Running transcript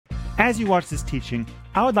As you watch this teaching,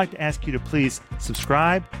 I would like to ask you to please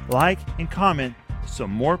subscribe, like, and comment so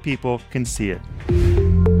more people can see it.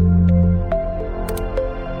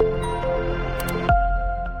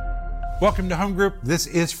 Welcome to Home Group. This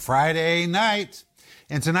is Friday night.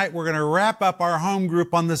 And tonight we're going to wrap up our home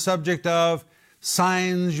group on the subject of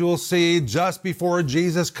signs you'll see just before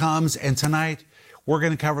Jesus comes. And tonight we're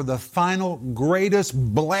going to cover the final, greatest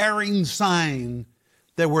blaring sign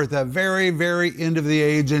that we're at the very, very end of the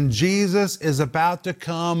age. And Jesus is about to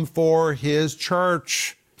come for his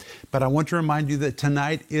church. But I want to remind you that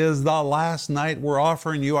tonight is the last night we're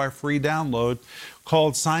offering you our free download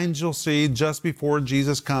called Signs You'll See Just Before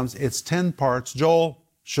Jesus Comes. It's 10 parts. Joel,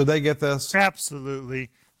 should they get this? Absolutely.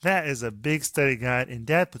 That is a big study guide, and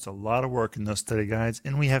Dad puts a lot of work in those study guides,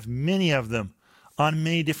 and we have many of them on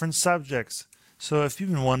many different subjects. So if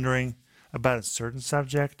you've been wondering about a certain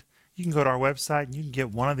subject, you can go to our website and you can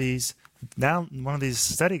get one of these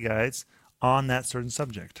study guides on that certain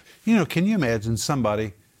subject. You know, can you imagine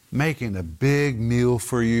somebody making a big meal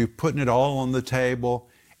for you, putting it all on the table,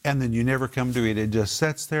 and then you never come to eat it? It just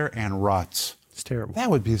sits there and rots. It's terrible. That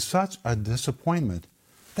would be such a disappointment.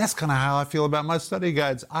 That's kind of how I feel about my study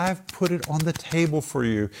guides. I've put it on the table for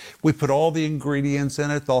you. We put all the ingredients in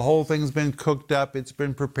it. The whole thing's been cooked up. It's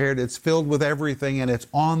been prepared. It's filled with everything, and it's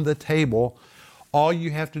on the table. All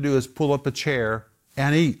you have to do is pull up a chair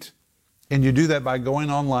and eat. And you do that by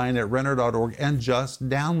going online at renner.org and just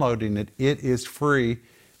downloading it. It is free.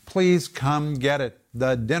 Please come get it.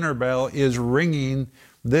 The dinner bell is ringing.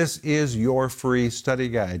 This is your free study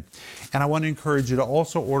guide. And I want to encourage you to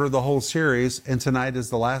also order the whole series. And tonight is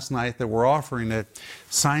the last night that we're offering it.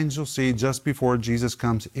 Signs You'll See Just Before Jesus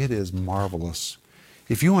Comes. It is marvelous.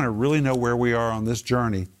 If you want to really know where we are on this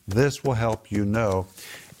journey, this will help you know.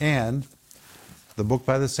 And the book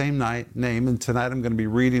by the same name, and tonight I'm going to be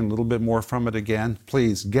reading a little bit more from it again.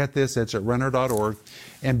 Please get this. It's at renner.org.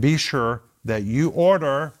 And be sure that you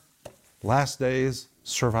order Last Days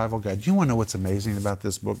Survival Guide. You want to know what's amazing about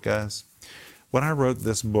this book, guys? When I wrote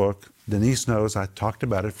this book, Denise knows I talked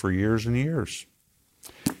about it for years and years.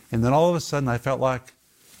 And then all of a sudden I felt like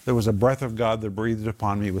there was a breath of God that breathed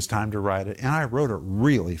upon me. It was time to write it. And I wrote it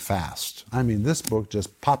really fast. I mean, this book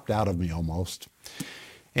just popped out of me almost.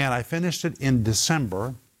 And I finished it in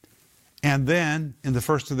December. And then in the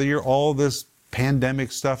first of the year, all this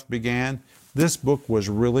pandemic stuff began. This book was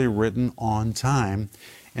really written on time.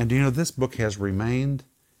 And do you know, this book has remained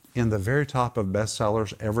in the very top of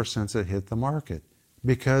bestsellers ever since it hit the market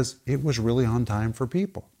because it was really on time for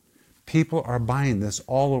people. People are buying this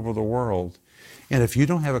all over the world. And if you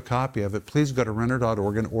don't have a copy of it, please go to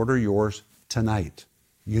renner.org and order yours tonight.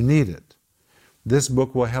 You need it. This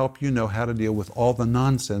book will help you know how to deal with all the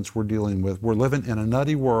nonsense we're dealing with. We're living in a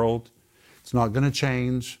nutty world. It's not going to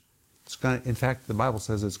change. In fact, the Bible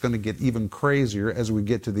says it's going to get even crazier as we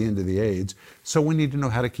get to the end of the age. So we need to know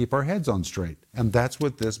how to keep our heads on straight. And that's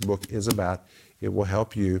what this book is about. It will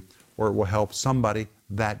help you, or it will help somebody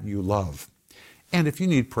that you love. And if you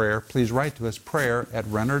need prayer, please write to us,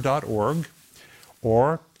 prayer@renner.org,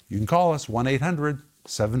 or you can call us,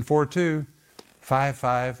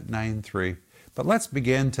 1-800-742-5593. But let's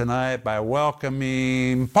begin tonight by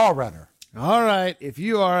welcoming Paul Renner. All right, if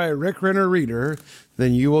you are a Rick Renner reader,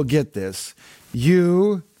 then you will get this.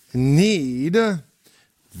 You need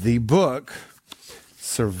the book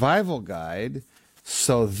Survival Guide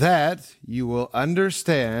so that you will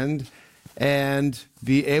understand and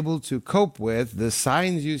be able to cope with the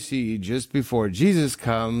signs you see just before Jesus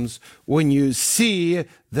comes when you see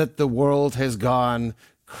that the world has gone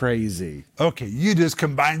crazy. Okay, you just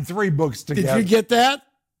combined 3 books together. Did you get that?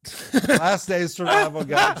 Last Days Survival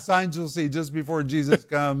Guide, Signs You'll See Just Before Jesus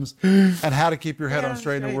Comes, and How to Keep Your Head on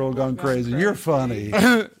Straight in a World Gone Crazy. You're funny.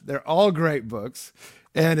 They're all great books,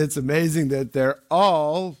 and it's amazing that they're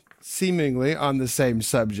all seemingly on the same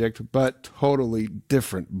subject, but totally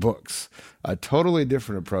different books. A totally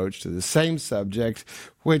different approach to the same subject,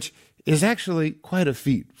 which is actually quite a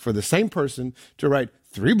feat for the same person to write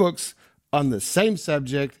 3 books on the same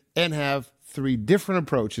subject and have 3 different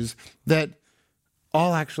approaches that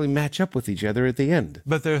all actually match up with each other at the end.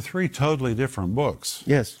 But they're 3 totally different books.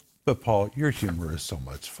 Yes. But Paul, your humor is so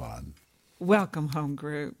much fun. Welcome, home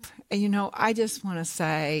group. You know, I just want to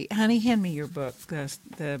say, honey, hand me your book,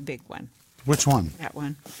 the big one. Which one? That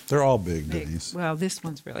one. They're all big, Denise. Well, this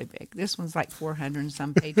one's really big. This one's like 400 and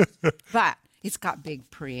some pages. But it's got big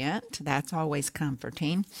print. That's always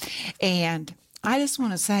comforting. And I just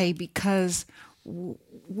want to say, because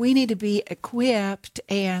we need to be equipped,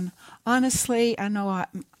 and honestly, I know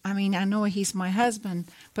he's my husband,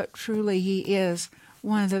 but truly he is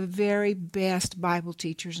one of the very best Bible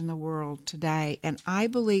teachers in the world today, and I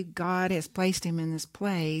believe God has placed him in this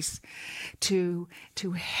place to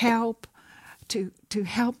help to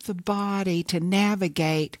help the body to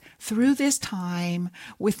navigate through this time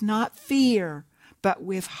with not fear, but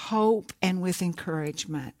with hope and with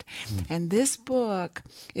encouragement. And this book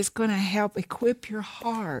is going to help equip your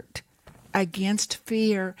heart against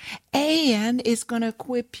fear, and it's going to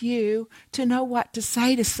equip you to know what to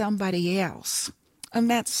say to somebody else. And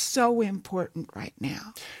that's so important right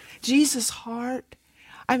now. Jesus' heart,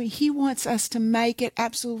 I mean, he wants us to make it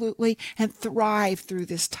absolutely and thrive through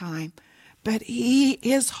this time. But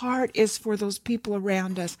his heart is for those people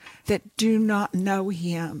around us that do not know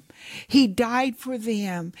him. He died for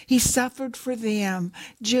them. He suffered for them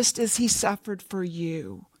just as he suffered for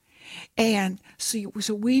you. And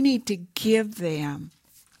so we need to give them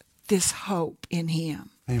this hope in him.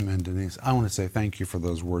 Amen, Denise. I want to say thank you for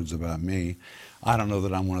those words about me. I don't know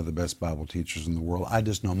that I'm one of the best Bible teachers in the world. I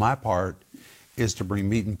just know my part is to bring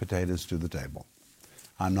meat and potatoes to the table.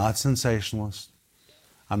 I'm not sensationalist.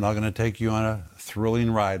 I'm not going to take you on a thrilling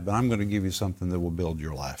ride, but I'm going to give you something that will build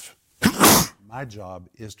your life. My job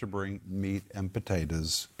is to bring meat and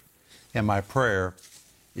potatoes, and my prayer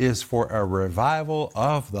is for a revival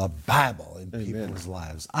of the Bible in people's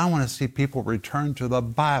lives. I want to see people return to the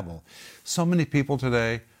Bible. So many people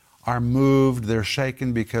today are moved, they're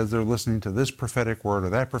shaken because they're listening to this prophetic word or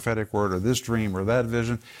that prophetic word or this dream or that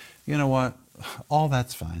vision. You know what? All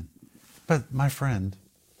that's fine. But my friend,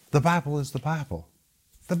 the Bible is the Bible.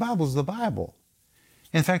 The Bible is the Bible.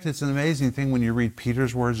 In fact, it's an amazing thing when you read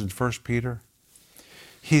Peter's words in 1 Peter.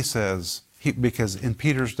 He says, because in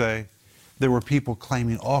Peter's day, there were people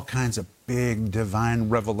claiming all kinds of big divine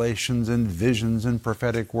revelations and visions and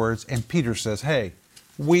prophetic words. And Peter says, hey,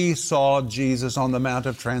 we saw Jesus on the Mount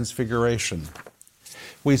of Transfiguration.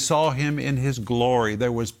 We saw him in his glory.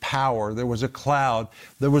 There was power. There was a cloud.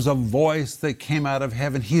 There was a voice that came out of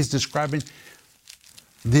heaven. He's describing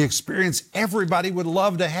the experience everybody would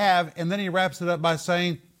love to have. And then he wraps it up by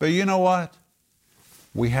saying, but you know what?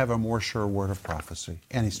 We have a more sure word of prophecy.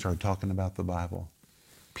 And he started talking about the Bible.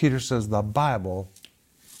 Peter says the Bible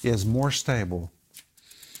is more stable,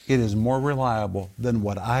 it is more reliable than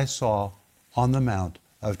what I saw on the Mount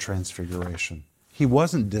of Transfiguration. He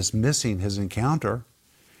wasn't dismissing his encounter.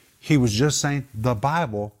 He was just saying the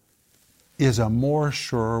Bible is a more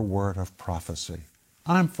sure word of prophecy.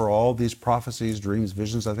 I'm for all these prophecies, dreams,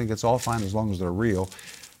 visions. I think it's all fine as long as they're real.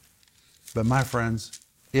 But my friends,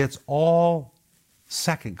 it's all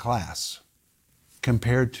second class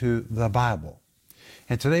compared to the Bible.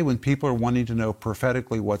 And today when people are wanting to know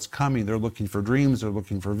prophetically what's coming, they're looking for dreams, they're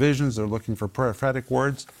looking for visions, they're looking for prophetic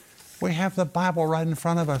words. We have the Bible right in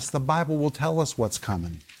front of us. The Bible will tell us what's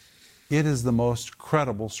coming. It is the most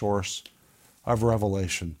credible source of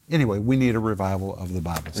revelation. Anyway, we need a revival of the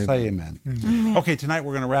Bible. Say amen. Amen. Okay, tonight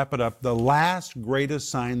we're going to wrap it up. The last greatest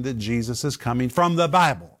sign that Jesus is coming from the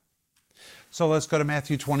Bible. So let's go to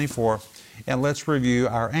Matthew 24 and let's review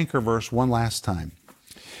our anchor verse one last time.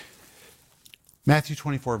 Matthew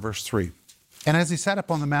 24, verse 3. And as he sat up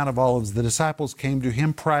on the Mount of Olives, the disciples came to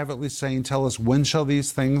him privately, saying, tell us, when shall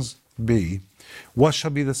these things be? What shall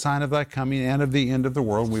be the sign of thy coming and of the end of the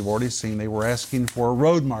world? We've already seen they were asking for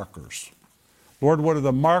road markers. Lord, what are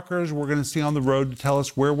the markers we're going to see on the road to tell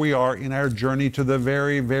us where we are in our journey to the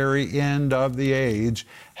very, very end of the age?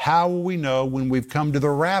 How will we know when we've come to the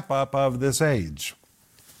wrap-up of this age?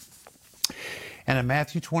 And in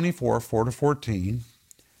Matthew 24, 4 to 14,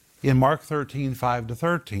 in Mark 13, 5 to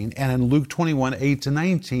 13, and in Luke 21, 8 to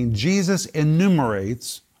 19, Jesus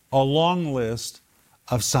enumerates a long list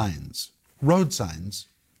of signs, road signs,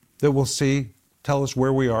 that we'll see tell us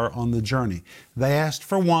where we are on the journey. They asked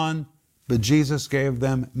for one, but Jesus gave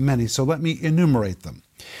them many. So let me enumerate them.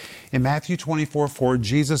 In Matthew 24, 4,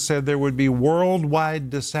 Jesus said there would be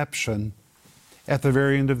worldwide deception at the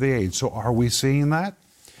very end of the age. So are we seeing that?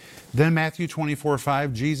 Then Matthew 24,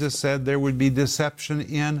 5, Jesus said there would be deception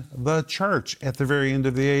in the church at the very end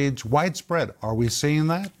of the age, widespread. Are we seeing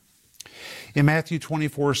that? In Matthew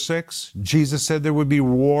 24, 6, Jesus said there would be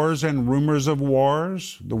wars and rumors of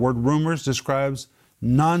wars. The word rumors describes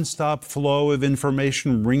nonstop flow of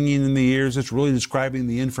information ringing in the ears. It's really describing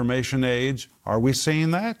the information age. Are we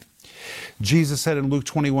seeing that? Jesus said in Luke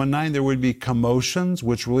 21, 9, there would be commotions,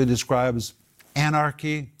 which really describes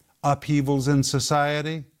anarchy, upheavals in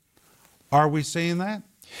society. Are we seeing that?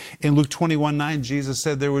 In Luke 21, 9, Jesus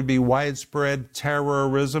said there would be widespread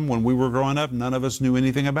terrorism. When we were growing up, none of us knew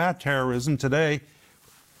anything about terrorism. Today,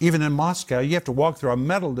 even in Moscow, you have to walk through a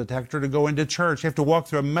metal detector to go into church. You have to walk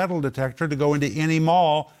through a metal detector to go into any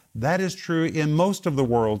mall. That is true in most of the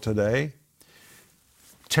world today.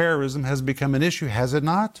 Terrorism has become an issue, has it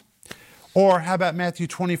not? Or how about Matthew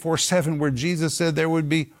 24:7, where Jesus said there would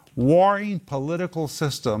be warring political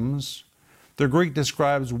systems? The Greek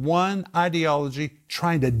describes one ideology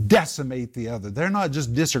trying to decimate the other. They're not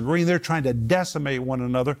just disagreeing, they're trying to decimate one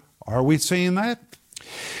another. Are we seeing that?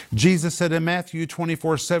 Jesus said in Matthew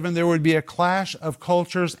 24:7 there would be a clash of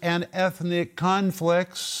cultures and ethnic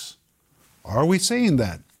conflicts. Are we seeing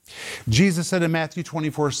that? Jesus said in Matthew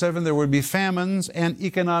 24:7 there would be famines and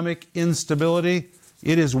economic instability.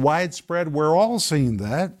 It is widespread. We're all seeing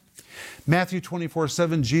that. Matthew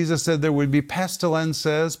 24:7, Jesus said there would be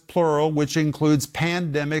pestilences, plural, which includes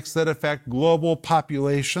pandemics that affect global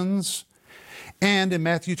populations. And in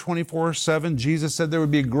Matthew 24:7, Jesus said there would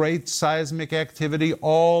be great seismic activity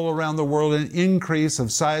all around the world, an increase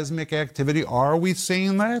of seismic activity. Are we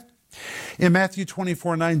seeing that? In Matthew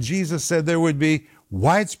 24:9, Jesus said there would be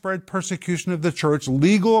widespread persecution of the church,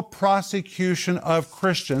 legal prosecution of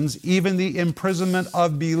Christians, even the imprisonment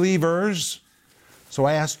of believers. So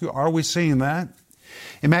I ask you, are we seeing that?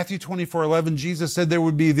 In Matthew 24:11, Jesus said there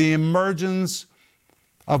would be the emergence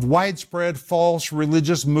of widespread false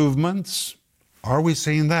religious movements. Are we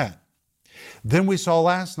seeing that? Then we saw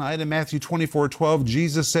last night in Matthew 24:12,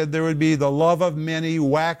 Jesus said there would be the love of many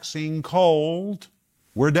waxing cold.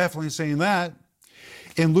 We're definitely seeing that.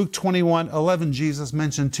 In Luke 21:11, Jesus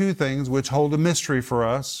mentioned two things which hold a mystery for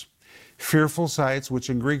us. Fearful sights, which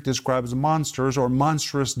in Greek describes monsters or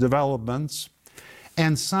monstrous developments,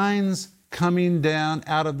 and signs coming down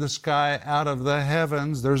out of the sky, out of the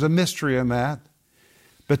heavens. There's a mystery in that.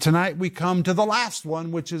 But tonight we come to the last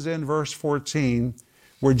one, which is in verse 14,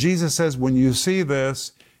 where Jesus says, when you see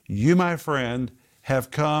this, you, my friend,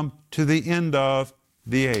 have come to the end of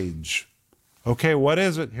the age. Okay, what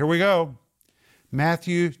is it? Here we go.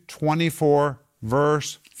 Matthew 24,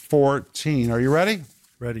 verse 14. Are you ready?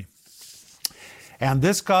 Ready. And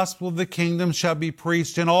this gospel of the kingdom shall be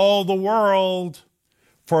preached in all the world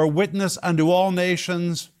for a witness unto all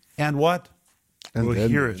nations. And what? And We'll then-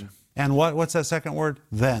 hear it. And what's that second word?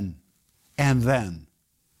 Then. And then.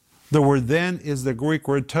 The word then is the Greek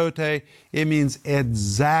word tote. It means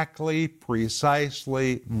exactly,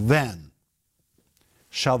 precisely then.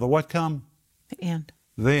 Shall the what come? The end.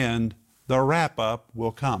 The end. The wrap-up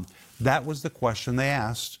will come. That was the question they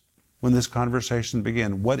asked when this conversation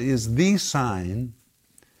began. What is the sign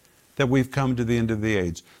that we've come to the end of the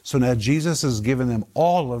age? So now Jesus has given them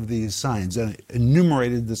all of these signs and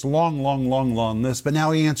enumerated this long list, but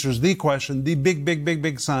now he answers the question, the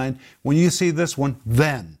big sign. When you see this one,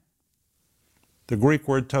 then. The Greek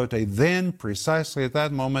word tote, then, precisely at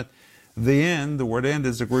that moment, the end, the word end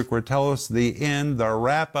is the Greek word telos, the end, the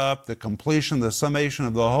wrap up, the completion, the summation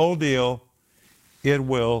of the whole deal, it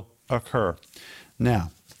will occur.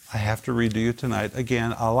 Now, I have to read to you tonight,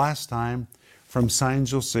 again, a last time, from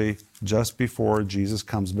Signs You'll See, just before Jesus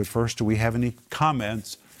comes. But first, do we have any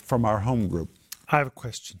comments from our home group? I have a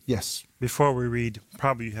question. Yes. Before we read,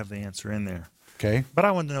 probably you have the answer in there. Okay. But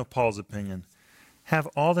I want to know Paul's opinion. Have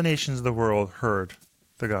all the nations of the world heard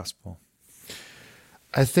the gospel?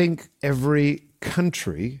 I think every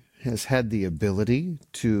country has had the ability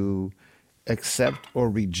to accept or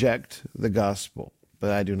reject the gospel,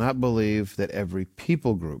 but I do not believe that every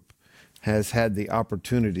people group has had the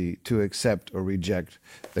opportunity to accept or reject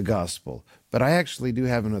the gospel. But I actually do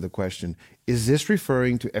have another question. Is this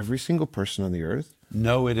referring to every single person on the earth?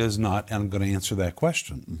 No, it is not, and I'm going to answer that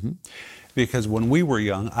question. Because when we were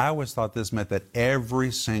young, I always thought this meant that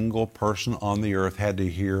every single person on the earth had to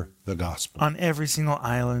hear the gospel. On every single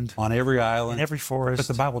island, On every island. in every forest. But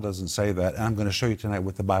the Bible doesn't say that, and I'm going to show you tonight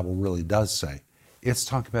what the Bible really does say. It's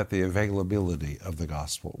talking about the availability of the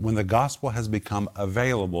gospel. When the gospel has become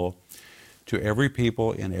available to every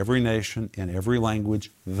people, in every nation, in every language,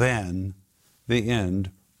 then the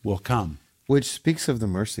end will come. Which speaks of the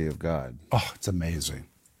mercy of God. Oh, it's amazing.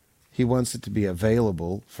 He wants it to be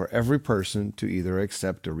available for every person to either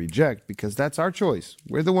accept or reject, because that's our choice.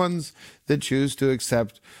 We're the ones that choose to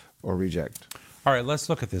accept or reject. All right, let's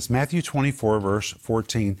look at this. Matthew 24, verse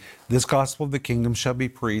 14. This gospel of the kingdom shall be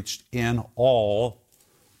preached in all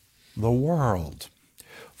the world.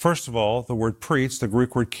 First of all, the word preach, the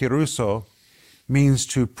Greek word keruso, means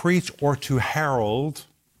to preach or to herald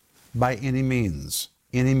by any means.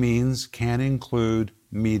 Any means can include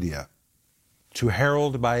media. To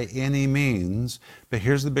herald by any means. But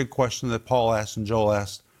here's the big question that Paul asked and Joel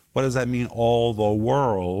asked. What does that mean, all the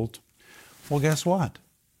world? Well, guess what?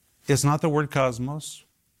 It's not the word cosmos.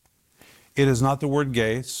 It is not the word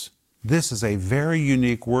geis. This is a very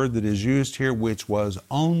unique word that is used here, which was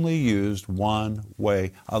only used one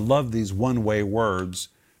way. I love these one-way words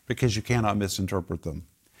because you cannot misinterpret them.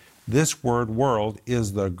 This word world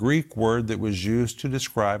is the Greek word that was used to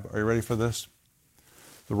describe, are you ready for this?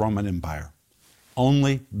 The Roman Empire.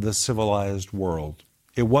 Only the civilized world.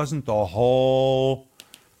 It wasn't the whole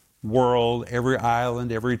world, every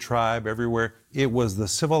island, every tribe, everywhere. It was the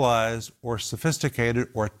civilized or sophisticated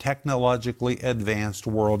or technologically advanced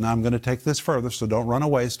world. Now I'm going to take this further, so don't run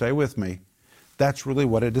away, stay with me. That's really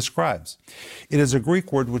what it describes. It is a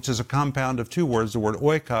Greek word which is a compound of two words, the word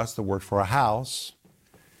oikos, the word for a house,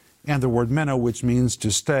 and the word meno, which means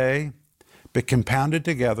to stay, but compounded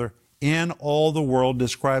together in all the world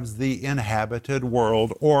describes the inhabited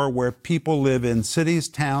world, or where people live in cities,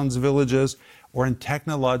 towns, villages, or in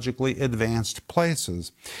technologically advanced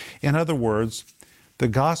places. In other words, the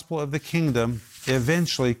gospel of the kingdom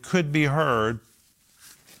eventually could be heard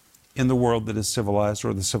in the world that is civilized,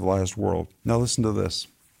 or the civilized world. Now listen to this.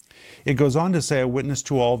 It goes on to say, a witness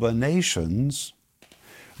to all the nations.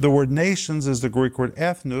 The word nations is the Greek word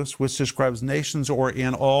ethnos, which describes nations or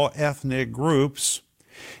in all ethnic groups.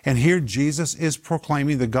 And here Jesus is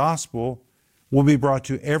proclaiming the gospel will be brought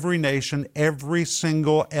to every nation, every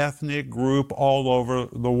single ethnic group all over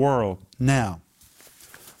the world. Now,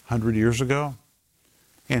 100 years ago,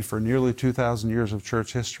 and for nearly 2,000 years of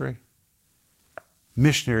church history,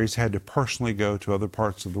 missionaries had to personally go to other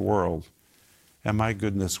parts of the world. And my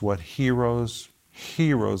goodness, what heroes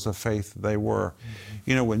of faith they were. Mm-hmm.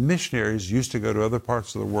 You know, when missionaries used to go to other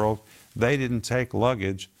parts of the world, they didn't take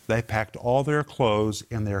luggage. They packed all their clothes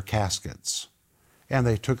in their caskets. And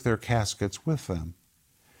they took their caskets with them.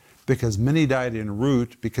 Because many died en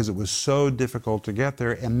route because it was so difficult to get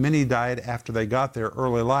there, and many died after they got their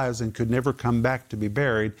early lives and could never come back to be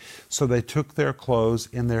buried, so they took their clothes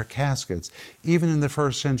in their caskets. Even in the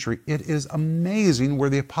first century, it is amazing where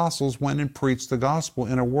the apostles went and preached the gospel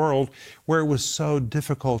in a world where it was so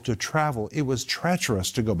difficult to travel. It was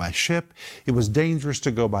treacherous to go by ship. It was dangerous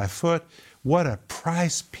to go by foot. What a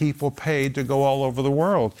price people paid to go all over the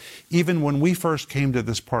world. Even when we first came to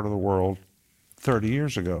this part of the world 30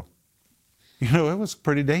 years ago, you know, it was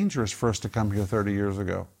pretty dangerous for us to come here 30 years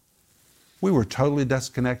ago. We were totally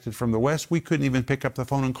disconnected from the West. We couldn't even pick up the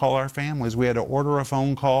phone and call our families. We had to order a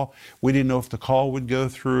phone call. We didn't know if the call would go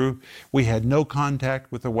through. We had no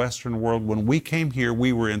contact with the Western world. When we came here,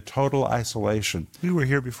 we were in total isolation. We were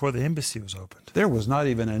here before the embassy was opened. There was not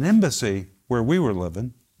even an embassy where we were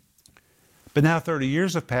living. But now 30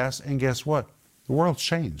 years have passed, and guess what? The world's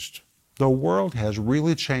changed. The world has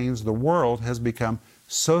really changed. The world has become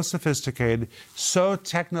so sophisticated, so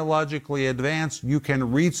technologically advanced, you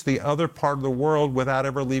can reach the other part of the world without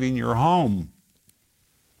ever leaving your home.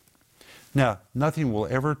 Now, nothing will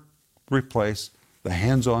ever replace the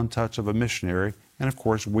hands-on touch of a missionary, and of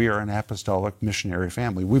course, we are an apostolic missionary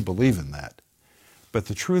family. We believe in that. But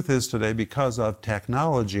the truth is today, because of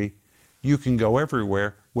technology, you can go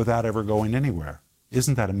everywhere without ever going anywhere.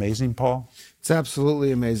 Isn't that amazing, Paul? It's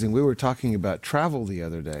absolutely amazing. We were talking about travel the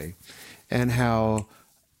other day and how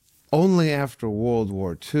only after World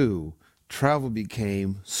War II, travel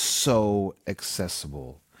became so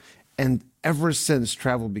accessible. And ever since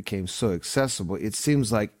travel became so accessible, it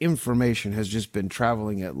seems like information has just been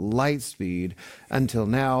traveling at light speed until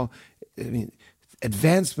now. I mean,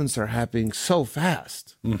 advancements are happening so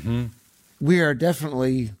fast. Mm-hmm. We are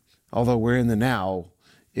definitely, although we're in the now,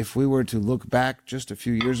 if we were to look back just a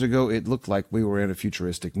few years ago, it looked like we were in a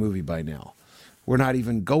futuristic movie by now. We're not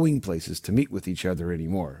even going places to meet with each other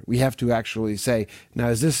anymore. We have to actually say, now,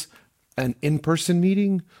 is this an in-person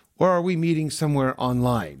meeting or are we meeting somewhere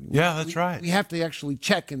online? Yeah, that's right. We have to actually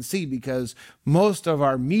check and see because most of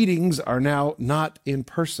our meetings are now not in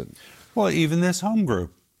person. Well, even this home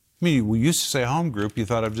group. I mean, we used to say home group. You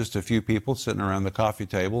thought of just a few people sitting around the coffee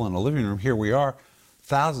table in a living room. Here we are,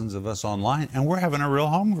 thousands of us online, and we're having a real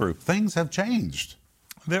home group. Things have changed.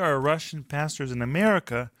 There are Russian pastors in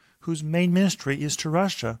America whose main ministry is to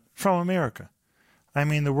Russia from America. I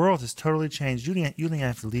mean, the world has totally changed. You don't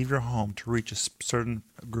have to leave your home to reach a certain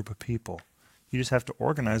group of people. You just have to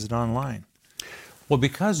organize it online. Well,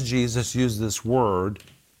 because Jesus used this word,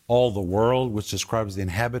 all the world, which describes the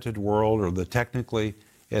inhabited world or the technically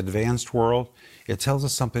advanced world, it tells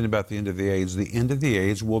us something about the end of the age. The end of the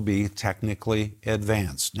age will be technically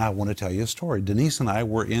advanced. Now, I want to tell you a story. Denise and I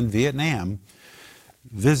were in Vietnam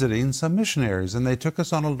visiting some missionaries, and they took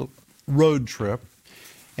us on a road trip.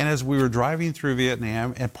 And as we were driving through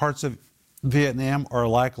Vietnam, and parts of Vietnam are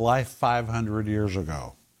like life 500 years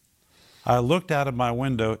ago, I looked out of my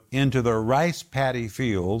window into the rice paddy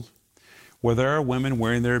field where there are women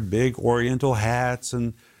wearing their big oriental hats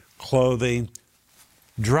and clothing,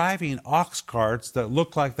 driving ox carts that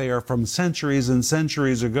look like they are from centuries and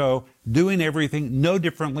centuries ago, doing everything no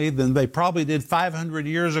differently than they probably did 500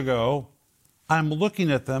 years ago. I'm looking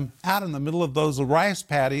at them out in the middle of those rice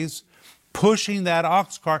paddies, pushing that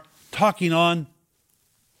ox cart, talking on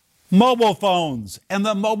mobile phones. And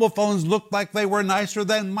the mobile phones looked like they were nicer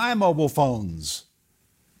than my mobile phones.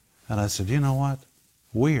 And I said, you know what?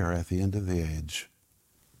 We are at the end of the age.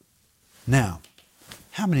 Now,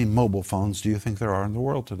 how many mobile phones do you think there are in the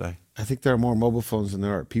world today? I think there are more mobile phones than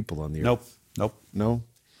there are people on the earth. Nope. No?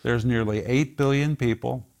 There's nearly 8 billion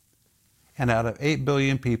people. And out of 8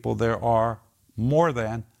 billion people, there are more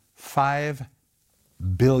than 5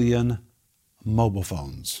 billion mobile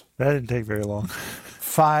phones. That didn't take very long.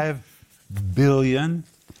 5 billion.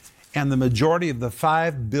 And the majority of the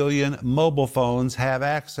 5 billion mobile phones have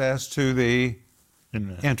access to the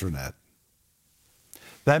internet.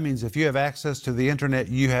 That means if you have access to the internet,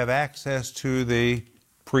 you have access to the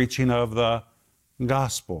preaching of the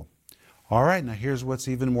gospel. All right, now here's what's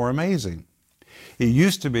even more amazing. It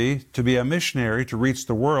used to be a missionary, to reach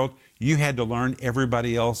the world, you had to learn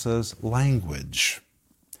everybody else's language.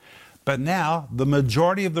 But now the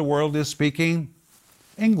majority of the world is speaking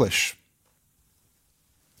English.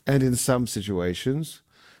 And in some situations,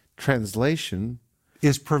 translation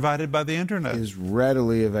Is provided by the internet. is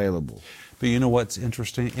readily available. But you know what's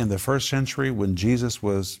interesting? In the first century, when Jesus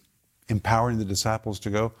was empowering the disciples to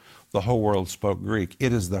go, the whole world spoke Greek.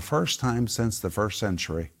 It is the first time since the first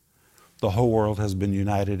century the whole world has been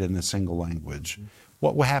united in a single language.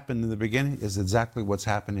 What happened in the beginning is exactly what's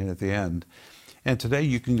happening at the end. And today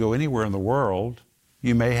you can go anywhere in the world.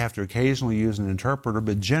 You may have to occasionally use an interpreter,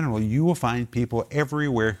 but generally you will find people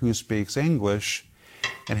everywhere who speaks English.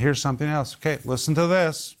 And here's something else. Okay, listen to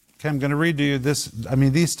this. Okay, I'm going to read to you this.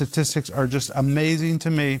 These statistics are just amazing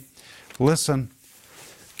to me. Listen.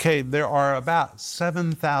 Okay, there are about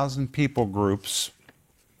 7,000 people groups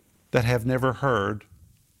that have never heard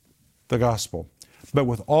the gospel. But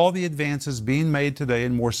with all the advances being made today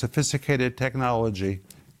in more sophisticated technology,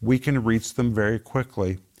 we can reach them very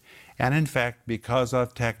quickly. And in fact, because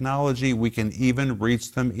of technology, we can even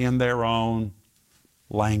reach them in their own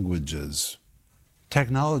languages.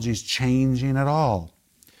 Technology is changing it all.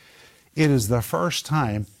 It is the first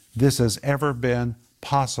time this has ever been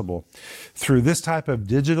possible. Through this type of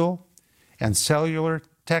digital and cellular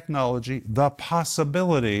technology, the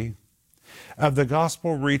possibility of the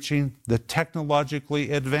gospel reaching the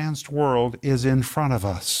technologically advanced world is in front of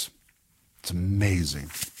us. It's amazing.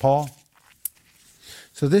 Paul?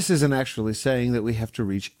 So this isn't actually saying that we have to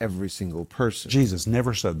reach every single person. Jesus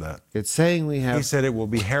never said that. It's saying we have... He said it will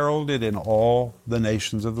be heralded in all the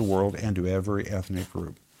nations of the world and to every ethnic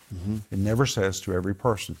group. Mm-hmm. It never says to every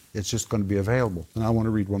person. It's just going to be available. And I want to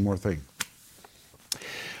read one more thing.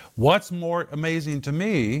 What's more amazing to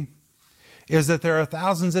me is that there are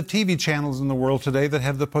thousands of TV channels in the world today that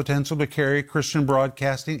have the potential to carry Christian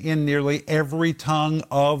broadcasting in nearly every tongue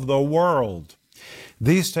of the world.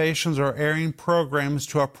 These stations are airing programs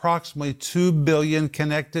to approximately 2 billion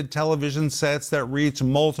connected television sets that reach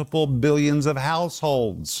multiple billions of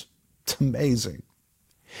households. It's amazing.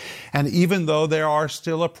 And even though there are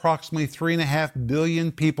still approximately 3.5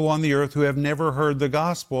 billion people on the earth who have never heard the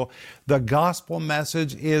gospel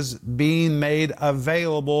message is being made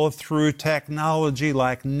available through technology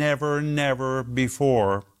like never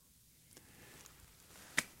before.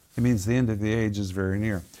 It means the end of the age is very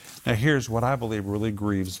near. Now here's what I believe really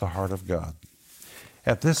grieves the heart of God.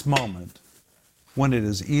 At this moment, when it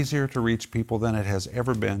is easier to reach people than it has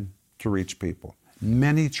ever been to reach people,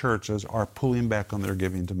 many churches are pulling back on their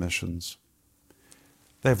giving to missions.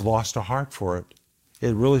 They've lost a heart for it.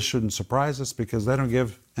 It really shouldn't surprise us because they don't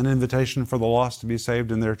give an invitation for the lost to be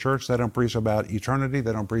saved in their church. They don't preach about eternity.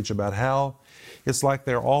 They don't preach about hell. It's like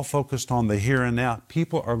they're all focused on the here and now.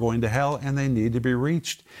 People are going to hell and they need to be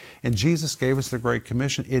reached. And Jesus gave us the Great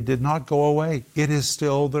Commission. It did not go away. It is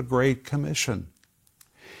still the Great Commission.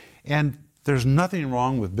 And there's nothing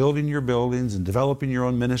wrong with building your buildings and developing your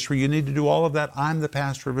own ministry. You need to do all of that. I'm the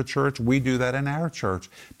pastor of a church. We do that in our church.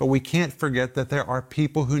 But we can't forget that there are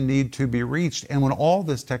people who need to be reached. And when all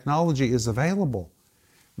this technology is available,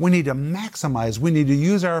 we need to maximize. We need to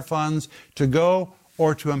use our funds to go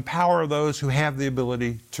or to empower those who have the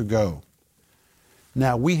ability to go.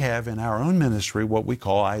 Now, we have in our own ministry what we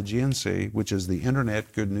call IGNC, which is the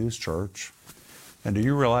Internet Good News Church. And do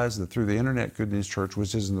you realize that through the Internet Good News Church,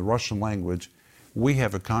 which is in the Russian language, we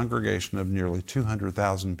have a congregation of nearly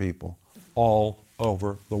 200,000 people all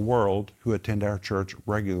over the world who attend our church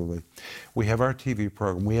regularly. We have our TV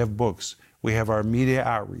program. We have books. We have our media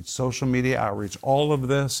outreach, social media outreach, all of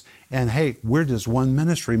this. And hey, we're just one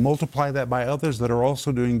ministry. Multiply that by others that are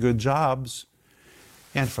also doing good jobs.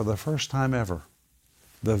 And for the first time ever,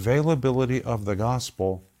 the availability of the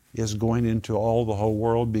gospel is going into all the whole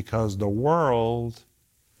world because the world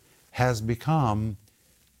has become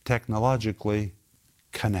technologically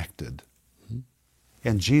connected.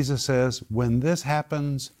 And Jesus says, when this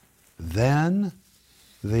happens, then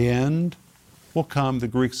the end will come. The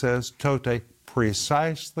Greek says, tote,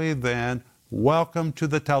 precisely then. Welcome to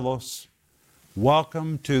the telos.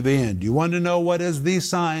 Welcome to the end. You want to know what is the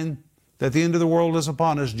sign that the end of the world is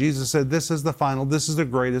upon us? Jesus said, this is the final, this is the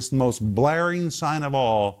greatest, most blaring sign of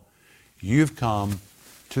all. You've come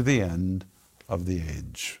to the end of the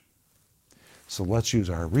age. So let's use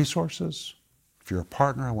our resources. If you're a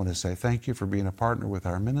partner, I want to say thank you for being a partner with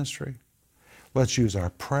our ministry. Let's use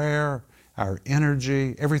our prayer, our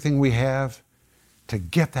energy, everything we have to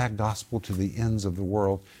get that gospel to the ends of the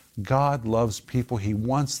world. God loves people. He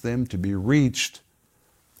wants them to be reached.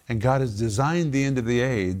 And God has designed the end of the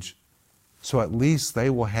age so at least they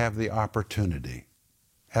will have the opportunity.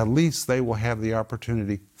 At least they will have the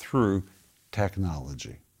opportunity through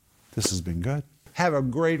technology. This has been good. Have a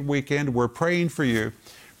great weekend. We're praying for you.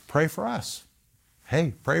 Pray for us.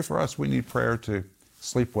 Hey, pray for us. We need prayer to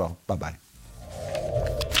sleep well. Bye-bye.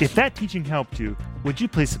 If that teaching helped you, would you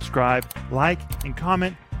please subscribe, like, and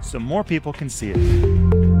comment so more people can see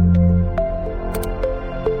it?